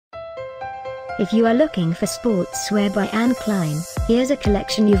If you are looking for sportswear by Anne Klein, here's a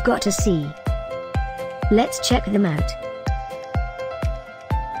collection you've got to see. Let's check them out.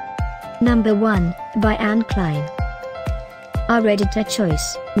 Number 1, by Anne Klein. Our editor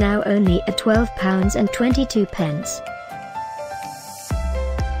choice, now only at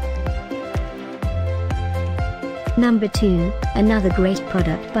 £12.22. Number 2, another great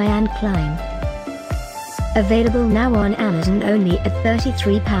product by Anne Klein. Available now on Amazon only at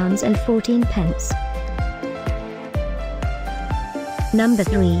 £33.14. Number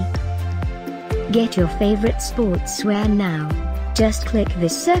 3. Get your favorite sportswear now. Just click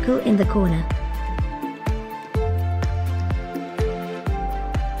this circle in the corner.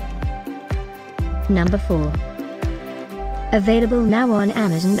 Number 4. Available now on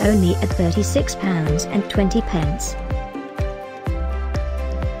Amazon only at £36.20.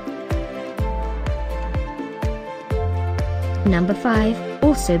 Number 5,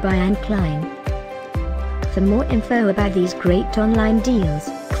 also by Anne Klein. For more info about these great online deals,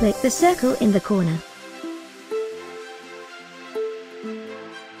 click the circle in the corner.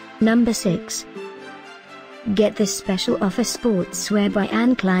 Number 6. Get this special offer sportswear by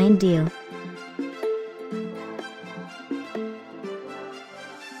Anne Klein deal.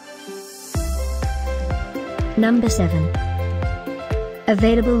 Number 7.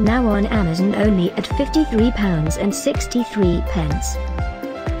 Available now on Amazon only at £53.63.